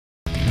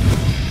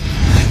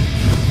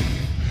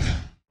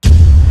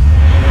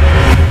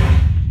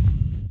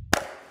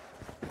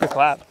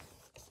clap.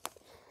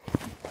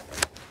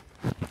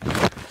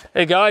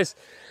 Hey guys,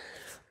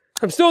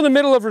 I'm still in the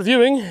middle of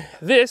reviewing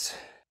this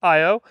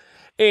IO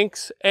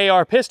Inks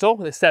AR pistol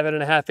with a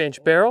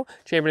 7.5-inch barrel,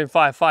 chambered in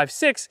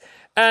 5.56,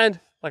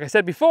 and like I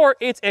said before,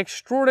 it's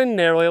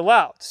extraordinarily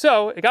loud.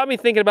 So it got me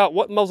thinking about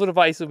what muzzle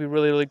device would be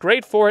really, really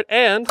great for it,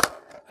 and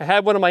I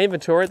had one in my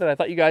inventory that I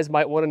thought you guys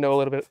might want to know a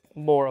little bit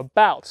more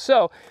about.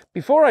 So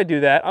before I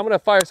do that, I'm going to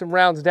fire some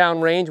rounds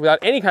downrange without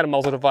any kind of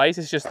muzzle device.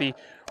 It's just the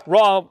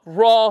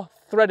raw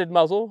threaded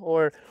muzzle,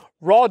 or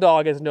raw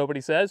dog as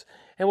nobody says,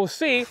 and we'll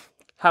see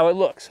how it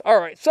looks. All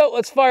right, so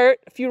let's fire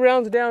it a few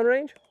rounds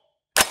downrange.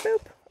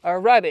 Boop.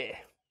 Alrighty.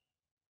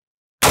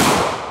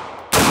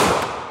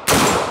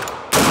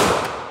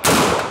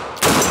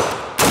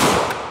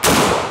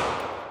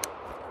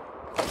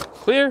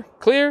 Clear,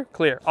 clear,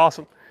 clear.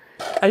 Awesome.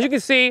 As you can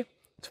see,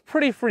 it's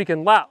pretty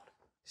freaking loud.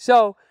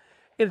 So,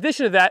 in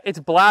addition to that, it's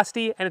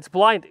blasty and it's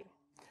blinding.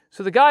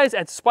 So the guys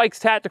at Spikes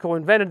Tactical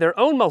invented their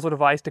own muzzle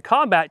device to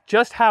combat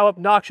just how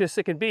obnoxious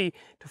it can be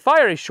to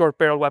fire a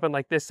short-barreled weapon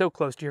like this so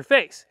close to your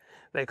face.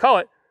 They call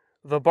it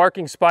the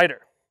Barking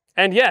Spider.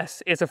 And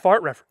yes, it's a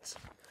fart reference.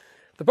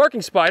 The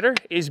Barking Spider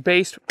is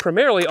based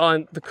primarily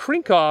on the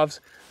Krinkov's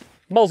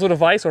muzzle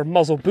device, or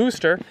muzzle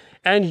booster,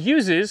 and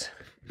uses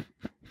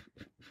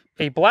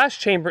a blast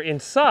chamber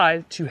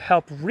inside to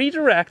help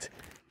redirect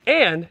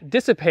and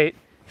dissipate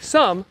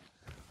some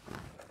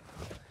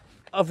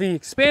of the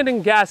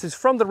expanding gases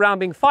from the round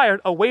being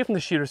fired away from the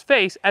shooter's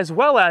face, as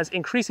well as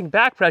increasing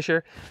back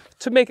pressure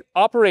to make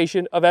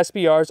operation of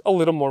SBRs a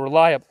little more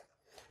reliable.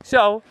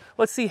 So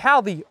let's see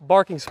how the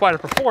Barking Spider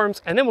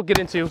performs, and then we'll get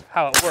into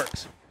how it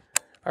works.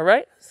 All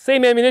right,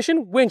 same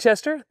ammunition,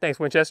 Winchester, thanks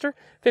Winchester,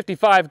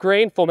 55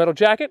 grain full metal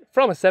jacket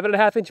from a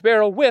 7.5-inch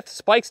barrel with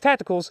Spikes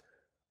Tactical's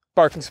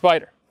Barking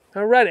Spider.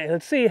 Alrighty,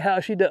 let's see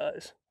how she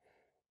does.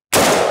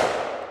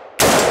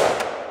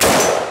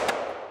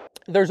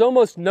 There's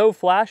almost no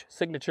flash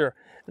signature.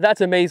 That's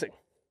amazing.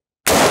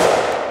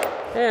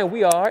 And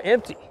we are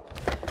empty.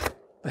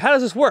 But how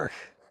does this work?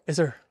 Is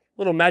there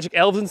little magic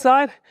elves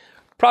inside?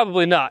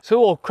 Probably not. So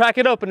we'll crack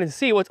it open and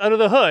see what's under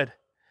the hood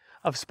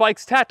of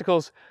Spikes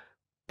Tactical's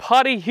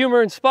potty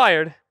humor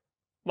inspired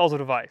muzzle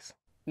device.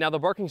 Now the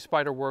Barking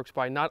Spider works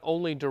by not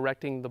only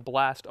directing the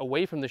blast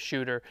away from the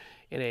shooter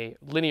in a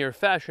linear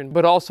fashion,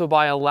 but also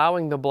by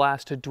allowing the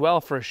blast to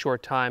dwell for a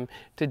short time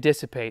to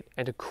dissipate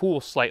and to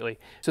cool slightly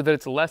so that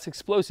it's less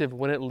explosive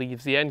when it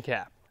leaves the end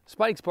cap.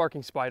 Spike's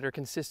Barking Spider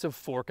consists of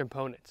 4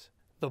 components: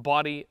 the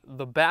body,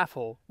 the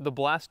baffle, the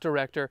blast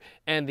director,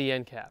 and the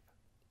end cap.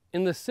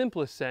 In the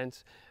simplest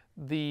sense,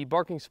 the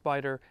Barking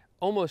Spider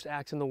almost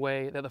acts in the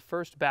way that the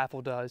first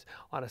baffle does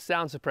on a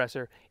sound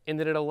suppressor, in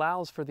that it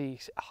allows for the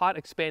hot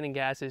expanding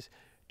gases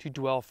to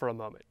dwell for a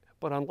moment.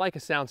 But unlike a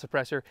sound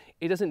suppressor,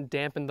 it doesn't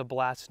dampen the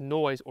blast's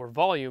noise or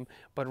volume,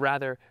 but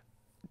rather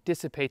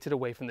dissipates it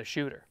away from the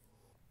shooter.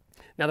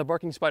 Now the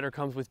Barking Spider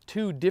comes with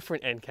 2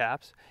 different end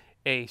caps,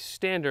 a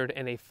standard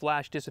and a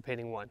flash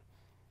dissipating one.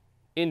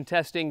 In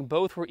testing,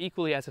 both were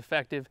equally as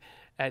effective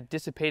at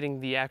dissipating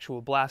the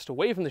actual blast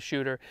away from the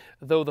shooter,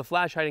 though the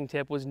flash hiding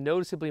tip was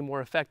noticeably more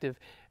effective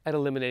at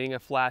eliminating a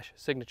flash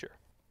signature.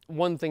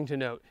 One thing to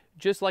note,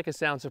 just like a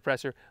sound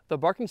suppressor, the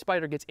Barking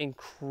Spider gets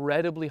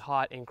incredibly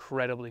hot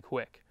incredibly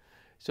quick.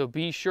 So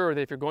be sure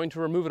that if you're going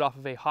to remove it off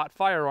of a hot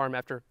firearm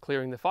after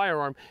clearing the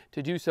firearm,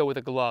 to do so with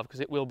a glove,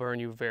 because it will burn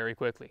you very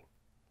quickly.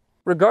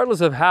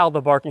 Regardless of how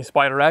the Barking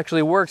Spider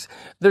actually works,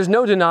 there's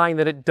no denying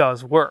that it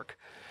does work.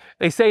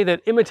 They say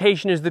that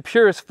imitation is the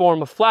purest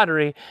form of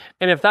flattery,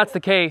 and if that's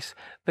the case,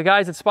 the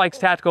guys at Spikes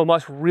Tactical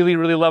must really,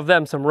 really love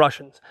them some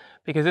Russians,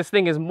 because this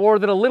thing is more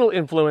than a little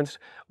influenced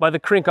by the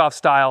Krinkov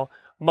style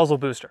muzzle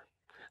booster.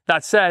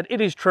 That said, it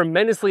is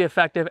tremendously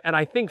effective, and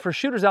I think for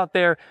shooters out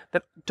there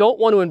that don't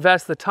want to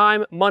invest the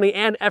time, money,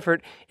 and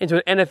effort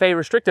into an NFA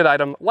restricted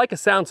item like a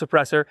sound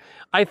suppressor,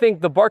 I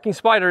think the Barking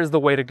Spider is the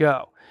way to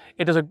go.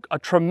 It does a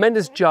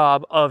tremendous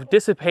job of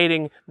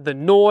dissipating the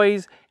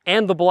noise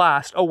and the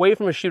blast away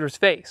from a shooter's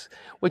face,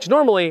 which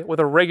normally with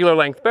a regular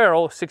length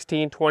barrel,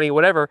 16, 20,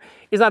 whatever,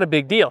 is not a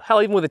big deal.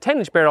 Hell, even with a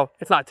 10-inch barrel,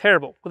 it's not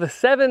terrible. With a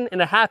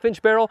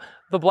 7.5-inch barrel,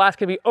 the blast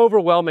can be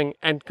overwhelming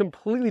and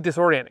completely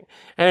disorienting.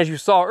 And as you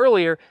saw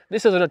earlier,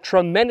 this does a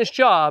tremendous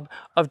job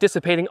of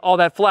dissipating all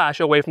that flash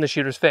away from the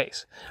shooter's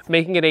face,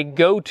 making it a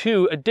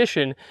go-to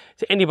addition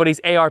to anybody's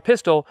AR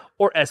pistol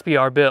or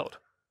SBR build.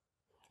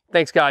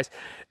 Thanks, guys.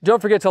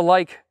 Don't forget to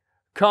like,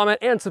 comment,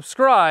 and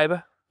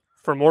subscribe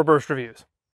for more burst reviews.